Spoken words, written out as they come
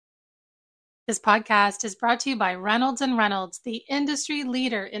This podcast is brought to you by Reynolds & Reynolds, the industry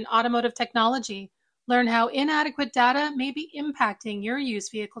leader in automotive technology. Learn how inadequate data may be impacting your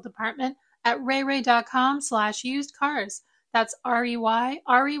used vehicle department at rayray.com/used cars. That's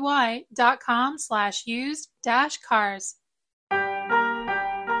reyry.com/used-cars.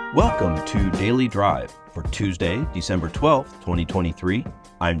 Welcome to Daily Drive for Tuesday, December 12th, 2023.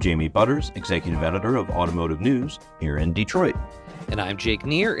 I'm Jamie Butters, Executive Editor of Automotive News here in Detroit. And I'm Jake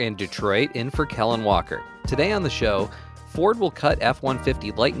Neer in Detroit, in for Kellen Walker. Today on the show, Ford will cut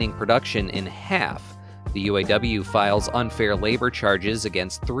F-150 Lightning production in half. The UAW files unfair labor charges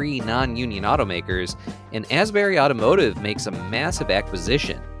against 3 non-union automakers, and Asbury Automotive makes a massive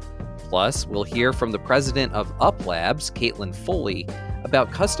acquisition. Plus, we'll hear from the president of UP.Labs, Katelyn Foley,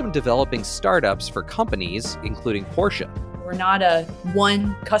 about custom developing startups for companies, including Porsche. We're not a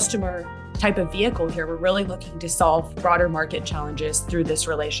one customer type of vehicle here. We're really looking to solve broader market challenges through this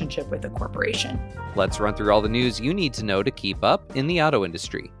relationship with the corporation. Let's run through all the news you need to know to keep up in the auto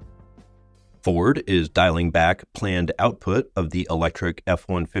industry. Ford is dialing back planned output of the electric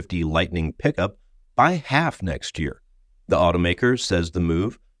F-150 Lightning pickup by half next year. The automaker says the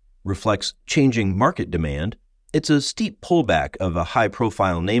move reflects changing market demand. It's a steep pullback of a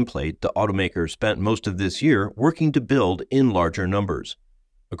high-profile nameplate the automaker spent most of this year working to build in larger numbers.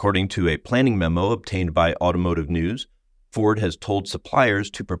 According to a planning memo obtained by Automotive News, Ford has told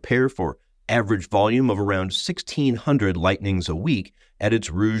suppliers to prepare for average volume of around 1,600 Lightnings a week at its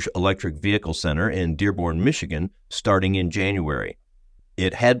Rouge Electric Vehicle Center in Dearborn, Michigan, starting in January.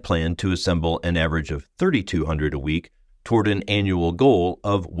 It had planned to assemble an average of 3,200 a week toward an annual goal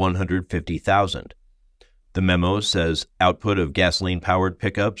of 150,000. The memo says output of gasoline-powered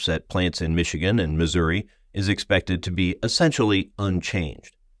pickups at plants in Michigan and Missouri is expected to be essentially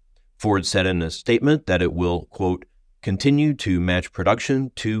unchanged. Ford said in a statement that it will, quote, continue to match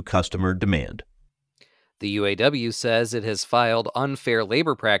production to customer demand. The UAW says it has filed unfair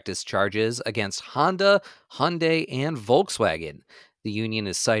labor practice charges against Honda, Hyundai, and Volkswagen. The union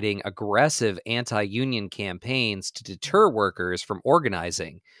is citing aggressive anti-union campaigns to deter workers from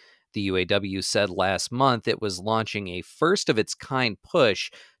organizing. The UAW said last month it was launching a first-of-its-kind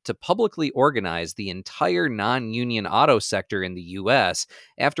push to publicly organize the entire non-union auto sector in the U.S.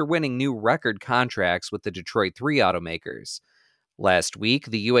 after winning new record contracts with the Detroit 3 automakers. Last week,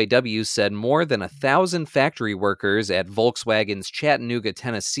 the UAW said more than 1,000 factory workers at Volkswagen's Chattanooga,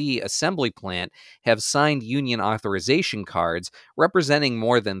 Tennessee assembly plant have signed union authorization cards representing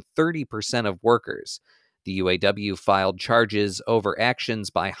more than 30% of workers. The UAW filed charges over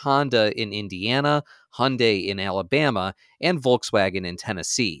actions by Honda in Indiana, Hyundai in Alabama, and Volkswagen in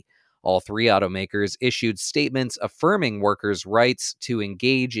Tennessee. All 3 automakers issued statements affirming workers' rights to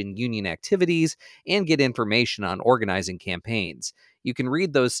engage in union activities and get information on organizing campaigns. You can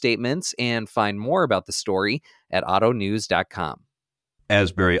read those statements and find more about the story at autonews.com.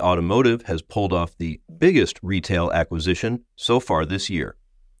 Asbury Automotive has pulled off the biggest retail acquisition so far this year.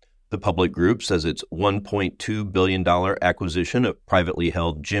 The public group says its $1.2 billion acquisition of privately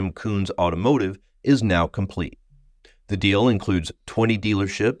held Jim Koons Automotive is now complete. The deal includes 20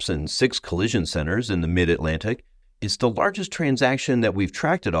 dealerships and 6 collision centers in the Mid-Atlantic. It's the largest transaction that we've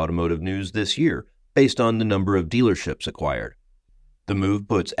tracked at Automotive News this year, based on the number of dealerships acquired. The move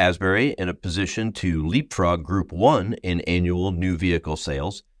puts Asbury in a position to leapfrog Group 1 in annual new vehicle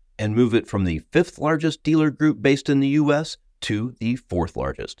sales and move it from the 5th largest dealer group based in the U.S. to the 4th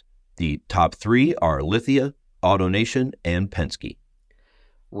largest. The top 3 are Lithia, AutoNation, and Penske.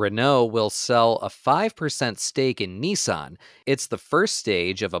 Renault will sell a 5% stake in Nissan. It's the first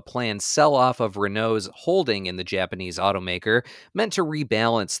stage of a planned sell-off of Renault's holding in the Japanese automaker, meant to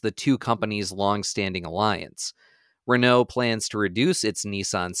rebalance the two companies' long-standing alliance. Renault plans to reduce its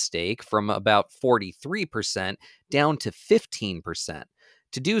Nissan stake from about 43% down to 15%.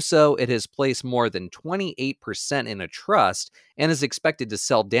 To do so, it has placed more than 28% in a trust and is expected to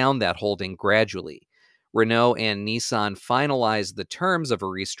sell down that holding gradually. Renault and Nissan finalized the terms of a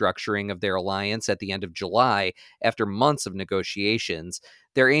restructuring of their alliance at the end of July after months of negotiations.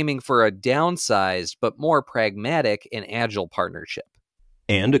 They're aiming for a downsized but more pragmatic and agile partnership.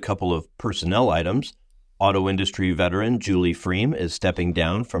 And a couple of personnel items. Auto industry veteran Julie Freem is stepping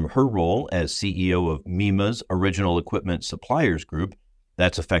down from her role as CEO of MEMA's Original Equipment Suppliers Group.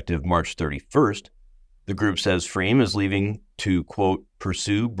 That's effective March 31st. The group says Freem is leaving to, quote,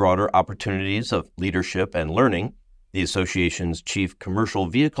 pursue broader opportunities of leadership and learning. The association's chief commercial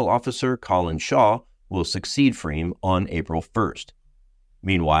vehicle officer, Colin Shaw, will succeed Freem on April 1st.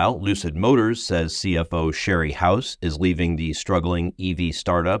 Meanwhile, Lucid Motors says CFO Sherry House is leaving the struggling EV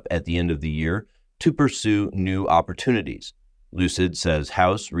startup at the end of the year to pursue new opportunities. Lucid says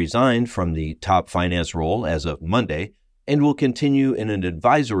House resigned from the top finance role as of Monday and will continue in an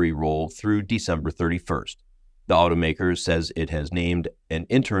advisory role through December 31st. The automaker says it has named an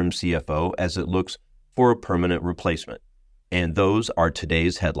interim CFO as it looks for a permanent replacement. And those are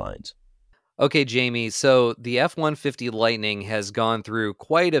today's headlines. Okay, Jamie, so the F-150 Lightning has gone through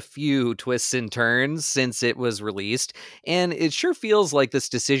quite a few twists and turns since it was released, and it sure feels like this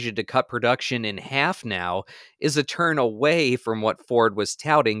decision to cut production in half now is a turn away from what Ford was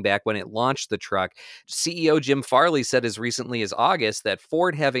touting back when it launched the truck. CEO Jim Farley said as recently as August that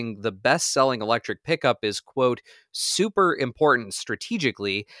Ford having the best-selling electric pickup is, quote, super important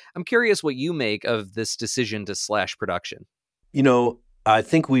strategically. I'm curious what you make of this decision to slash production. I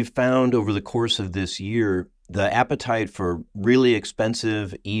think we've found over the course of this year, the appetite for really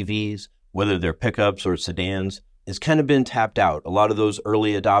expensive EVs, whether they're pickups or sedans, has kind of been tapped out. A lot of those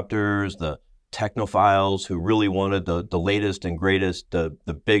early adopters, the technophiles who really wanted the latest and greatest, the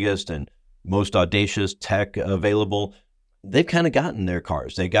biggest and most audacious tech available, they've kind of gotten their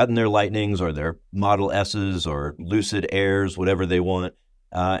cars. They've gotten their Lightnings or their Model S's or Lucid Airs, whatever they want.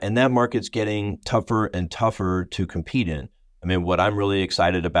 And that market's getting tougher and tougher to compete in. I mean, what I'm really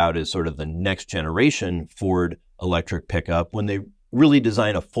excited about is sort of the next generation Ford electric pickup when they really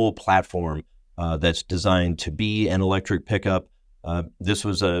design a full platform that's designed to be an electric pickup. This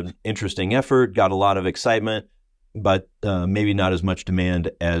was an interesting effort, got a lot of excitement, but maybe not as much demand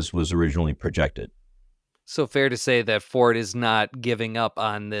as was originally projected. So fair to say that Ford is not giving up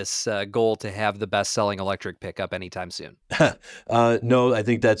on this goal to have the best-selling electric pickup anytime soon? No, I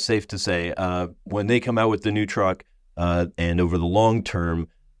think that's safe to say. When they come out with the new truck, and over the long term,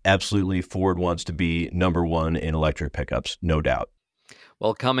 absolutely, Ford wants to be number one in electric pickups, no doubt.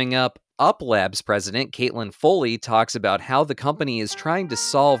 Well, coming up, UP.Labs President Katelyn Foley talks about how the company is trying to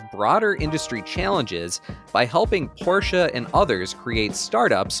solve broader industry challenges by helping Porsche and others create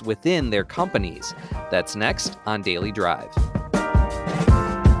startups within their companies. That's next on Daily Drive.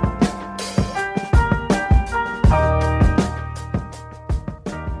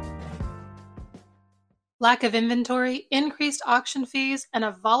 Lack of inventory, increased auction fees, and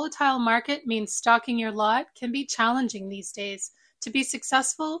a volatile market means stocking your lot can be challenging these days. To be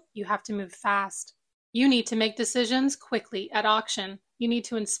successful, you have to move fast. You need to make decisions quickly at auction. You need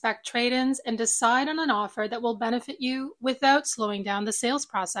to inspect trade-ins and decide on an offer that will benefit you without slowing down the sales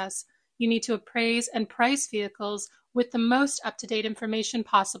process. You need to appraise and price vehicles with the most up-to-date information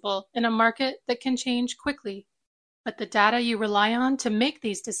possible in a market that can change quickly. But the data you rely on to make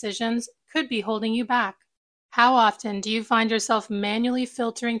these decisions could be holding you back. How often do you find yourself manually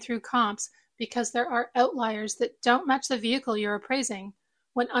filtering through comps because there are outliers that don't match the vehicle you're appraising?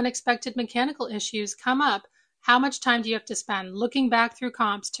 When unexpected mechanical issues come up, how much time do you have to spend looking back through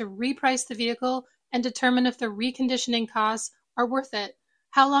comps to reprice the vehicle and determine if the reconditioning costs are worth it?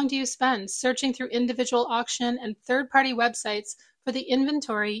 How long do you spend searching through individual auction and third-party websites for the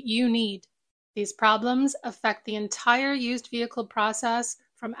inventory you need? These problems affect the entire used vehicle process,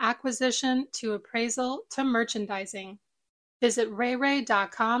 from acquisition to appraisal to merchandising. Visit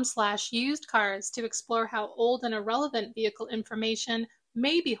rayray.com/usedcars to explore how old and irrelevant vehicle information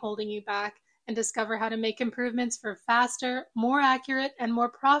may be holding you back and discover how to make improvements for faster, more accurate, and more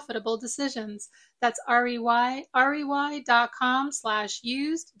profitable decisions. That's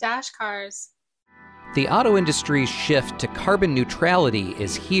rey.com/used-cars. The auto industry's shift to carbon neutrality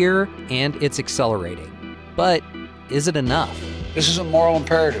is here and it's accelerating. But is it enough? This is a moral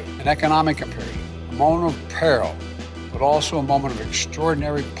imperative, an economic imperative, a moment of peril, but also a moment of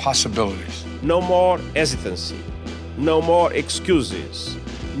extraordinary possibilities. No more hesitancy, no more excuses,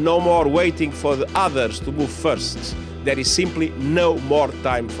 no more waiting for the others to move first. There is simply no more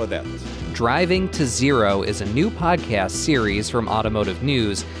time for that. Driving to Zero is a new podcast series from Automotive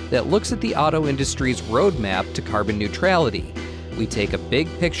News that looks at the auto industry's roadmap to carbon neutrality. We take a big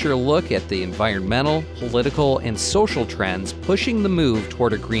picture look at the environmental, political, and social trends pushing the move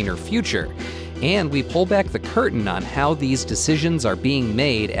toward a greener future. And we pull back the curtain on how these decisions are being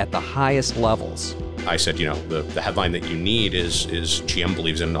made at the highest levels. I said, the headline that you need is GM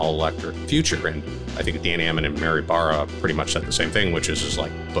believes in an all-electric future. And I think Dan Ammon and Mary Barra pretty much said the same thing, which is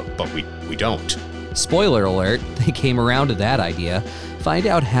like, but we don't. Spoiler alert, they came around to that idea. Find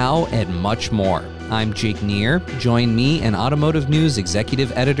out how and much more. I'm Jake Neer. Join me and Automotive News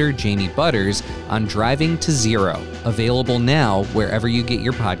Executive Editor Jamie Butters on Driving to Zero, available now wherever you get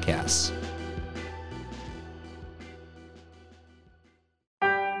your podcasts.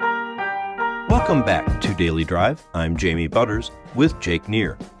 Welcome back to Daily Drive. I'm Jamie Butters with Jake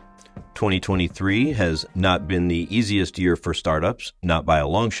Neer. 2023 has not been the easiest year for startups, not by a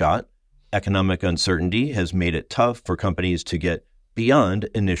long shot. Economic uncertainty has made it tough for companies to get beyond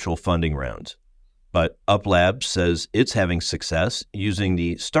initial funding rounds. But UP.Labs says it's having success using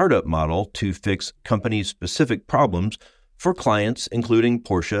the startup model to fix company-specific problems for clients including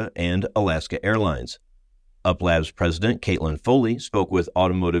Porsche and Alaska Airlines. UP.Labs President Katelyn Foley spoke with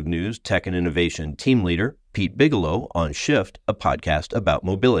Automotive News Tech and Innovation team leader Pete Bigelow on Shift, a podcast about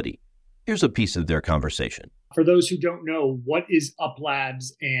mobility. Here's a piece of their conversation. For those who don't know, what is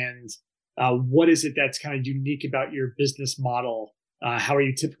UP.Labs and what is it that's kind of unique about your business model? How are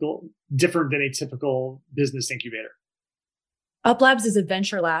you different than a typical business incubator? UP.Labs is a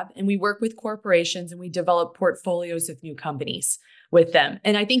venture lab, and we work with corporations and we develop portfolios of new companies with them.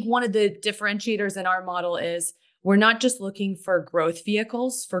 And I think one of the differentiators in our model is we're not just looking for growth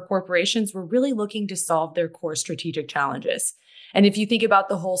vehicles for corporations, we're really looking to solve their core strategic challenges. And if you think about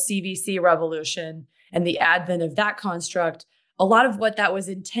the whole CVC revolution and the advent of that construct, a lot of what that was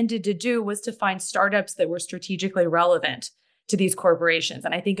intended to do was to find startups that were strategically relevant to these corporations.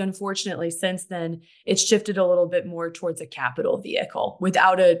 And I think, unfortunately, since then, it's shifted a little bit more towards a capital vehicle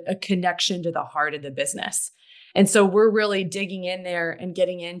without a connection to the heart of the business. And so we're really digging in there and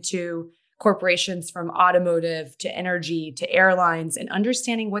getting into corporations from automotive to energy to airlines and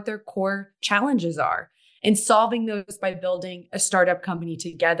understanding what their core challenges are and solving those by building a startup company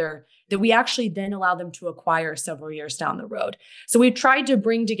together that we actually then allow them to acquire several years down the road. So we've tried to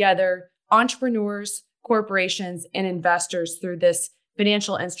bring together entrepreneurs, corporations, and investors through this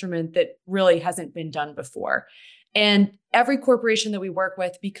financial instrument that really hasn't been done before. And every corporation that we work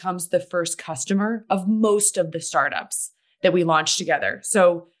with becomes the first customer of most of the startups that we launch together.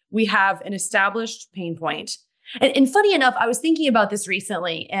 So we have an established pain point. And funny enough, I was thinking about this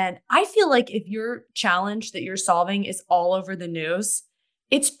recently, and I feel like if your challenge that you're solving is all over the news,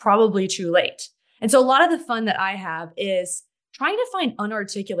 it's probably too late. And so a lot of the fun that I have is trying to find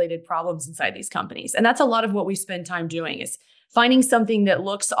unarticulated problems inside these companies. And that's a lot of what we spend time doing, is finding something that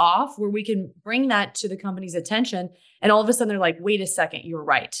looks off where we can bring that to the company's attention. And all of a sudden they're like, wait a second, you're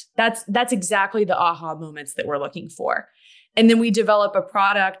right. That's exactly the aha moments that we're looking for. And then we develop a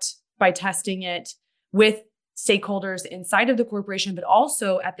product by testing it with stakeholders inside of the corporation, but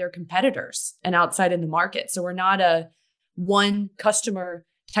also at their competitors and outside in the market. So we're not a one customer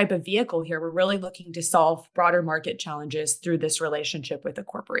type of vehicle here. We're really looking to solve broader market challenges through this relationship with a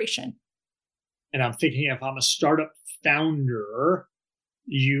corporation. And I'm thinking, if I'm a startup founder,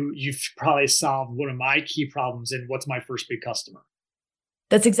 you've probably solved one of my key problems. And what's my first big customer?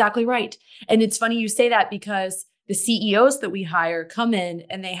 That's exactly right. And it's funny you say that, because the CEOs that we hire come in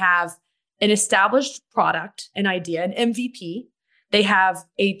and they have an established product, an idea, an MVP. They have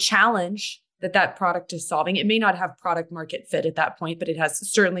a challenge that product is solving. It may not have product market fit at that point, but it has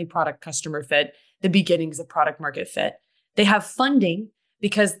certainly product customer fit, the beginnings of product market fit. They have funding,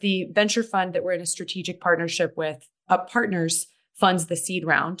 because the venture fund that we're in a strategic partnership with, Partners, funds the seed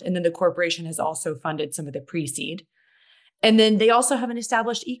round. And then the corporation has also funded some of the pre-seed. And then they also have an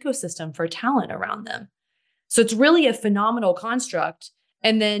established ecosystem for talent around them. So it's really a phenomenal construct.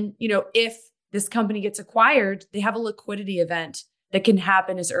 And then, if this company gets acquired, they have a liquidity event that can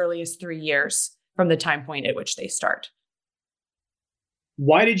happen as early as 3 years from the time point at which they start.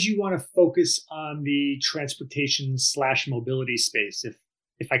 Why did you want to focus on the transportation/mobility space,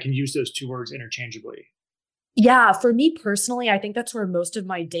 if I can use those two words interchangeably? Yeah, for me personally, I think that's where most of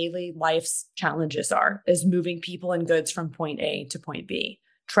my daily life's challenges are, is moving people and goods from point A to point B.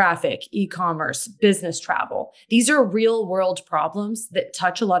 Traffic, e-commerce, business travel. These are real world problems that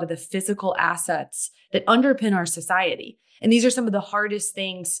touch a lot of the physical assets that underpin our society. And these are some of the hardest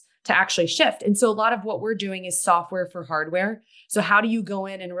things to actually shift. And so a lot of what we're doing is software for hardware. So how do you go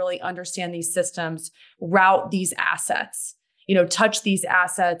in and really understand these systems, route these assets, touch these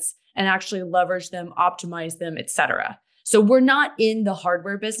assets and actually leverage them, optimize them, et cetera. So we're not in the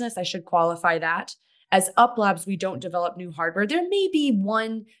hardware business. I should qualify that. As UP.Labs, we don't develop new hardware. There may be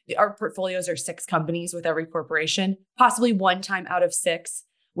one, our portfolios are 6 companies with every corporation, possibly one time out of 6.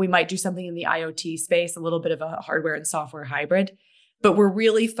 We might do something in the IoT space, a little bit of a hardware and software hybrid, but we're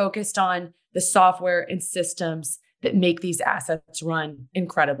really focused on the software and systems that make these assets run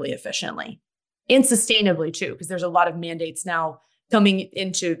incredibly efficiently and sustainably too, because there's a lot of mandates now coming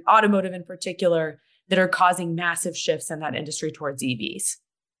into automotive in particular that are causing massive shifts in that industry towards EVs.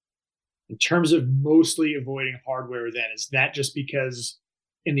 In terms of mostly avoiding hardware, then, is that just because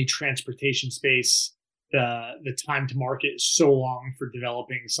in the transportation space, the time to market is so long for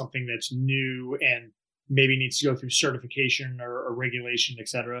developing something that's new and maybe needs to go through certification or regulation, et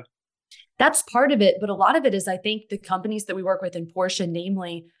cetera? That's part of it. But a lot of it is, I think the companies that we work with in Porsche,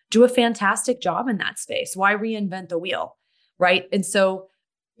 namely, do a fantastic job in that space. Why reinvent the wheel, right? And so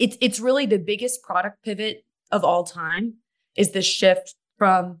it's really the biggest product pivot of all time is the shift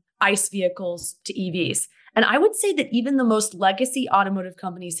from ICE vehicles to EVs. And I would say that even the most legacy automotive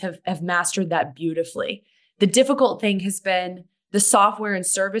companies have mastered that beautifully. The difficult thing has been the software and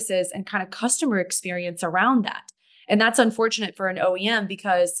services and kind of customer experience around that. And that's unfortunate for an OEM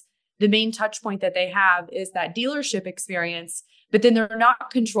because the main touch point that they have is that dealership experience, but then they're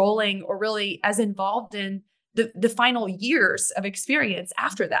not controlling or really as involved in the final years of experience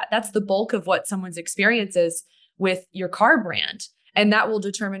after that. That's the bulk of what someone's experience is with your car brand. And that will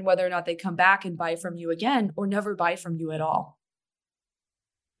determine whether or not they come back and buy from you again or never buy from you at all.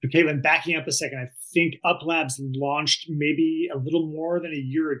 Okay, Katelyn, backing up a second, I think UP.Labs launched maybe a little more than a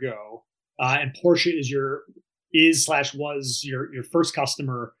year ago, and Porsche was your first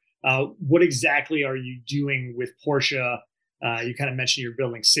customer. What exactly are you doing with Porsche? You kind of mentioned you're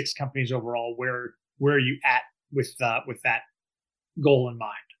building 6 companies overall. Where are you at with that goal in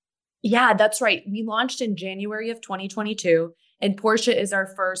mind? Yeah, that's right. We launched in January of 2022, and Porsche is our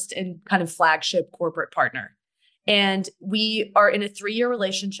first and kind of flagship corporate partner. And we are in a 3-year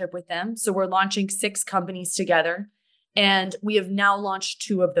relationship with them. So we're launching 6 companies together. And we have now launched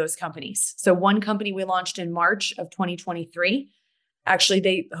 2 of those companies. So one company we launched in March of 2023. Actually,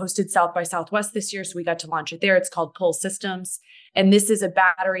 they hosted South by Southwest this year, so we got to launch it there. It's called Pull Systems. And this is a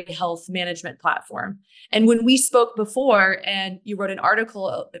battery health management platform. And when we spoke before and you wrote an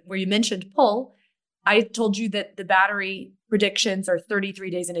article where you mentioned Pull, I told you that the battery predictions are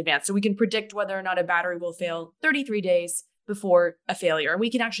 33 days in advance. So we can predict whether or not a battery will fail 33 days before a failure. And we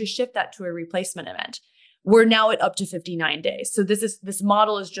can actually shift that to a replacement event. We're now at up to 59 days. So this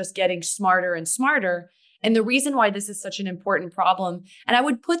model is just getting smarter and smarter. And the reason why this is such an important problem, and I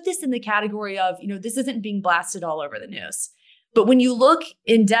would put this in the category of, this isn't being blasted all over the news. But when you look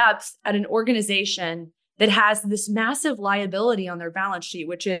in depth at an organization that has this massive liability on their balance sheet,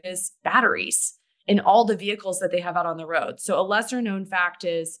 which is batteries in all the vehicles that they have out on the road. So a lesser known fact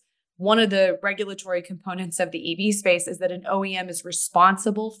is one of the regulatory components of the EV space is that an OEM is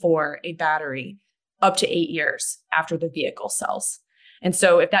responsible for a battery up to 8 years after the vehicle sells. And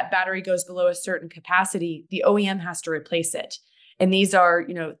so if that battery goes below a certain capacity, the OEM has to replace it. And these are,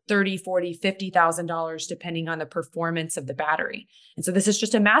 $30,000, $40,000, $50,000, depending on the performance of the battery. And so this is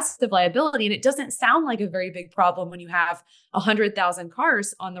just a massive liability. And it doesn't sound like a very big problem when you have 100,000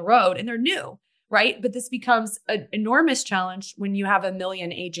 cars on the road and they're new, right? But this becomes an enormous challenge when you have 1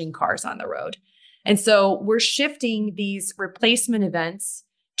 million aging cars on the road. And so we're shifting these replacement events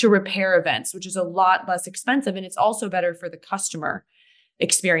to repair events, which is a lot less expensive. And it's also better for the customer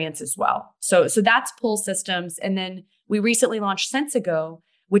experience as well. So that's Pull Systems. And then we recently launched Sensigo,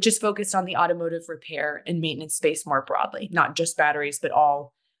 which is focused on the automotive repair and maintenance space more broadly, not just batteries, but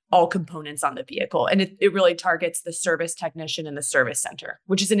all components on the vehicle. And it really targets the service technician and the service center,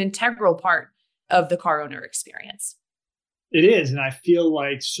 which is an integral part of the car owner experience. It is. And I feel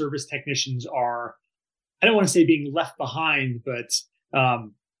like service technicians are, I don't want to say being left behind, but,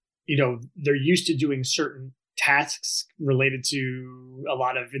 they're used to doing certain tasks related to a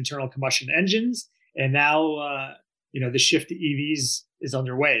lot of internal combustion engines. And now, the shift to EVs is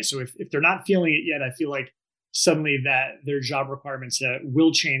underway. So if they're not feeling it yet, I feel like suddenly that their job requirements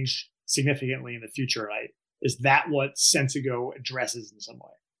will change significantly in the future, right? Is that what Sensigo addresses in some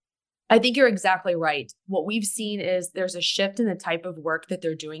way? I think you're exactly right. What we've seen is there's a shift in the type of work that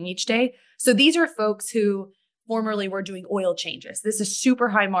they're doing each day. So these are folks who formerly were doing oil changes. This is super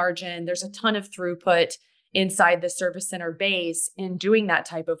high margin. There's a ton of throughput inside the service center bays in doing that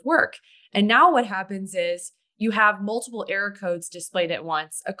type of work. And now what happens is you have multiple error codes displayed at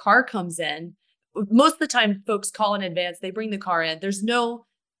once. A car comes in. Most of the time, folks call in advance. They bring the car in. There's no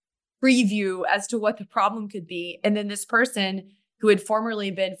preview as to what the problem could be. And then this person who had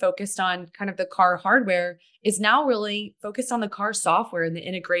formerly been focused on kind of the car hardware is now really focused on the car software and the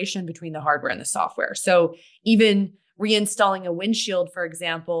integration between the hardware and the software. So even reinstalling a windshield, for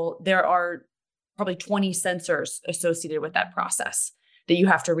example, there are probably 20 sensors associated with that process that you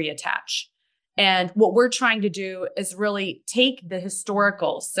have to reattach. And what we're trying to do is really take the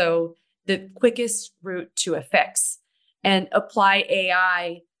historical, so the quickest route to a fix, and apply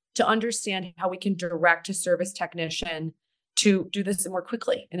AI to understand how we can direct a service technician to do this more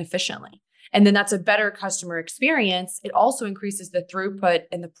quickly and efficiently. And then that's a better customer experience. It also increases the throughput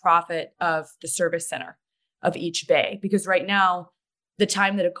and the profit of the service center of each bay. Because right now, the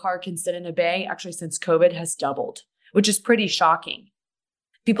time that a car can sit in a bay, actually since COVID, has doubled, which is pretty shocking.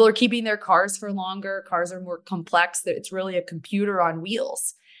 People are keeping their cars for longer. Cars are more complex. It's really a computer on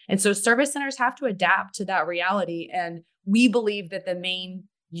wheels. And so service centers have to adapt to that reality. And we believe that the main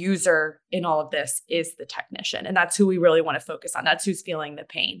user in all of this is the technician. And that's who we really want to focus on. That's who's feeling the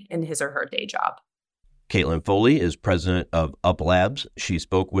pain in his or her day job. Katelyn Foley is president of UP.Labs. She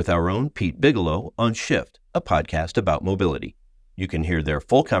spoke with our own Pete Bigelow on Shift, a podcast about mobility. You can hear their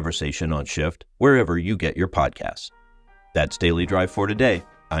full conversation on Shift wherever you get your podcasts. That's Daily Drive for today.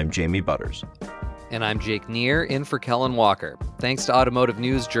 I'm Jamie Butters. And I'm Jake Neer, in for Kellen Walker. Thanks to automotive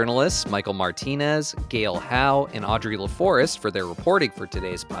news journalists Michael Martinez, Gail Howe, and Audrey LaForest for their reporting for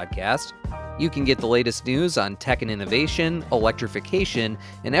today's podcast. You can get the latest news on tech and innovation, electrification,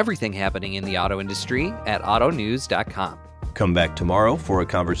 and everything happening in the auto industry at autonews.com. Come back tomorrow for a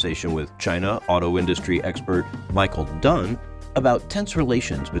conversation with China auto industry expert Michael Dunn about tense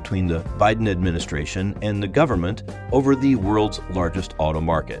relations between the Biden administration and the government over the world's largest auto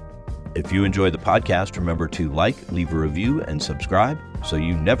market. If you enjoy the podcast, remember to like, leave a review, and subscribe so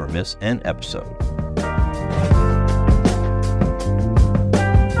you never miss an episode.